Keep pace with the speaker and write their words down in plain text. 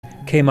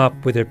came up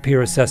with their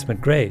peer assessment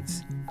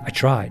grades. I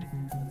tried.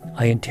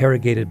 I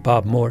interrogated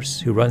Bob Morse,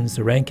 who runs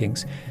the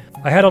rankings.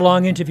 I had a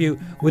long interview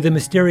with a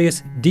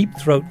mysterious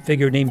deep-throat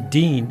figure named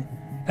Dean.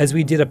 As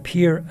we did a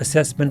peer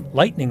assessment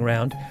lightning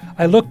round,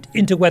 I looked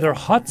into whether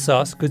hot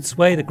sauce could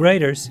sway the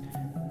graders.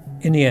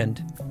 In the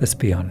end, let's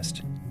be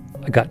honest,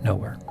 I got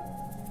nowhere.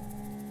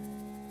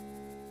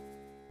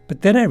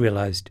 But then I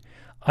realized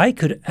I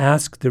could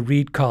ask the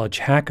Reed College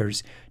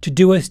hackers to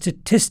do a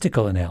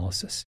statistical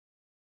analysis.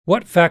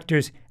 What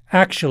factors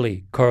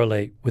actually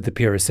correlate with the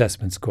peer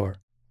assessment score?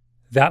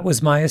 That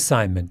was my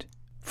assignment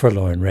for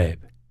Lauren Rabe.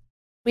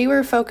 We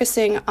were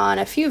focusing on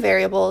a few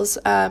variables,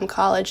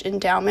 college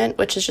endowment,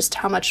 which is just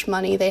how much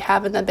money they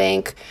have in the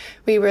bank.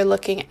 We were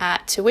looking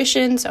at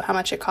tuition, so how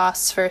much it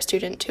costs for a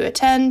student to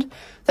attend,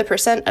 the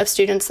percent of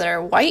students that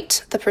are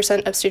white, the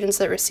percent of students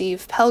that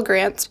receive Pell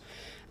Grants.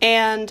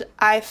 And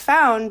I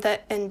found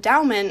that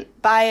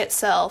endowment by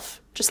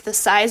itself, just the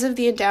size of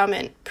the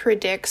endowment,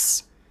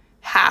 predicts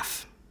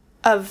half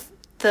of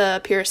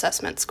the peer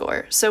assessment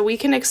score. So we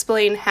can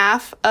explain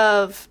half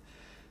of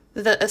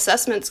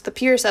the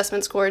peer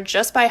assessment score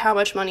just by how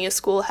much money a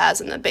school has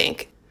in the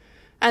bank.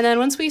 And then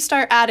once we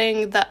start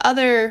adding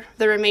the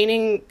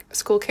remaining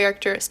school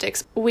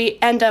characteristics, we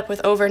end up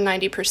with over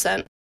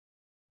 90%.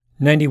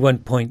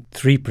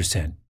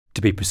 91.3%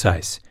 to be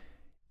precise.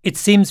 It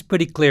seems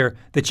pretty clear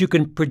that you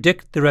can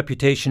predict the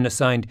reputation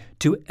assigned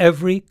to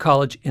every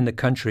college in the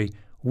country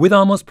with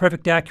almost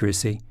perfect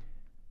accuracy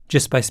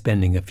just by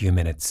spending a few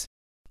minutes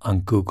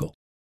on Google.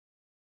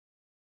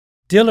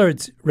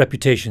 Dillard's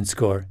reputation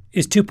score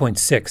is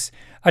 2.6,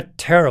 a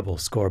terrible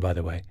score, by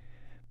the way.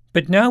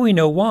 But now we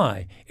know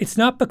why. It's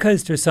not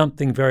because there's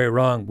something very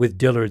wrong with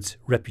Dillard's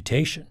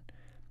reputation.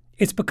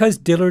 It's because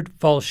Dillard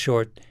falls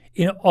short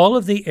in all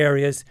of the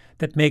areas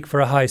that make for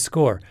a high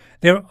score.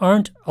 There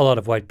aren't a lot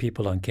of white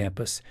people on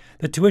campus.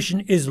 The tuition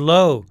is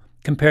low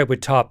compared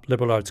with top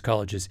liberal arts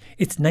colleges.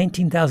 It's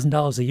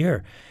 $19,000 a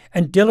year.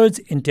 And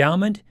Dillard's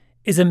endowment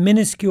is a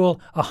minuscule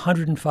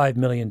 $105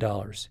 million.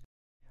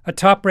 A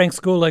top-ranked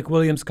school like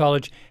Williams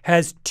College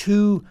has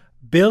 $2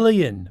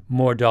 billion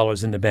more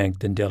dollars in the bank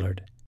than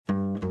Dillard.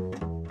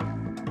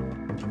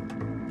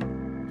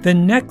 The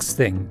next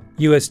thing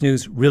U.S.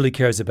 News really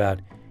cares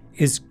about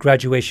is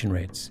graduation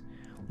rates.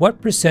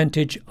 What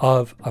percentage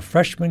of a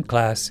freshman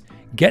class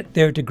get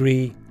their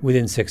degree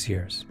within 6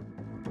 years?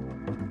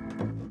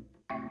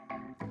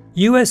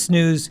 U.S.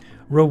 News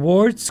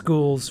rewards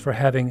schools for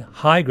having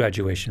high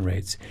graduation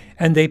rates,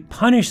 and they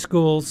punish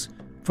schools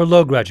for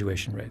low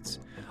graduation rates,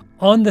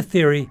 on the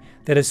theory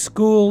that a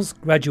school's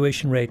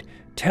graduation rate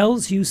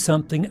tells you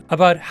something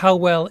about how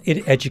well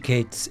it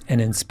educates and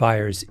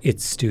inspires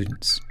its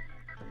students.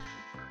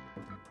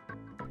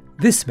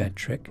 This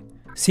metric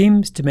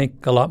seems to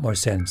make a lot more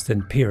sense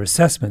than peer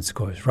assessment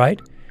scores,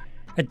 right?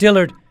 At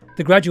Dillard,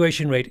 the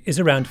graduation rate is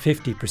around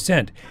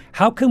 50%.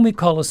 How can we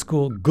call a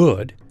school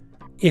good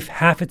if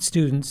half its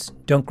students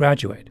don't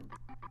graduate?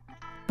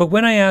 But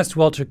when I asked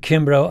Walter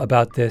Kimbrough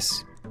about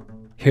this,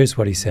 here's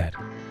what he said.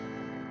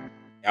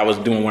 I was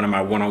doing one of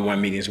my one-on-one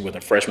meetings with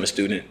a freshman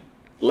student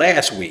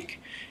last week.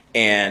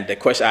 And the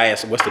question I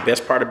asked, what's the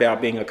best part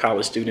about being a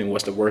college student?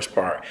 What's the worst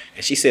part?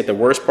 And she said the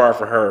worst part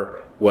for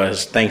her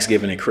was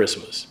Thanksgiving and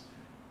Christmas.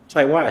 It's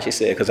like, why? She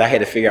said, because I had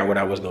to figure out what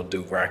I was going to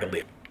do where I could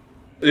live.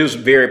 It was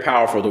very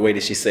powerful the way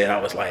that she said. I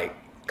was like,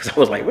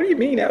 what do you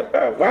mean?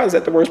 Why is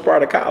that the worst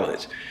part of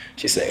college?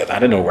 She said, because I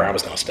didn't know where I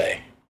was going to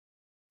stay.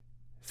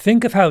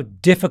 Think of how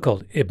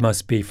difficult it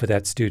must be for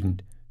that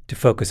student to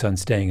focus on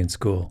staying in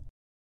school.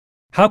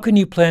 How can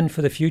you plan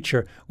for the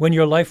future when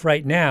your life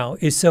right now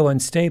is so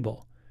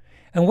unstable?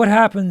 And what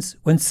happens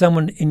when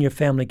someone in your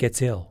family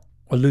gets ill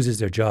or loses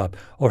their job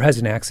or has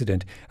an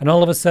accident, and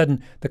all of a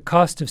sudden the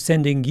cost of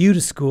sending you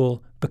to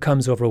school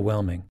becomes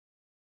overwhelming?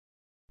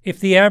 If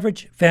the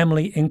average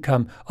family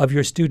income of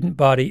your student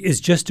body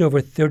is just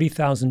over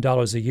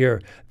 $30,000 a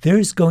year,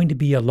 there's going to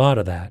be a lot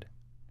of that.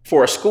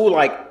 For a school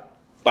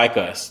like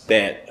us,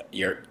 that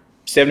you're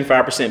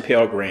 75%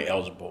 Pell Grant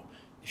eligible,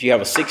 if you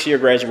have a 6-year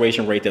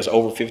graduation rate that's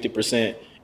over 50%,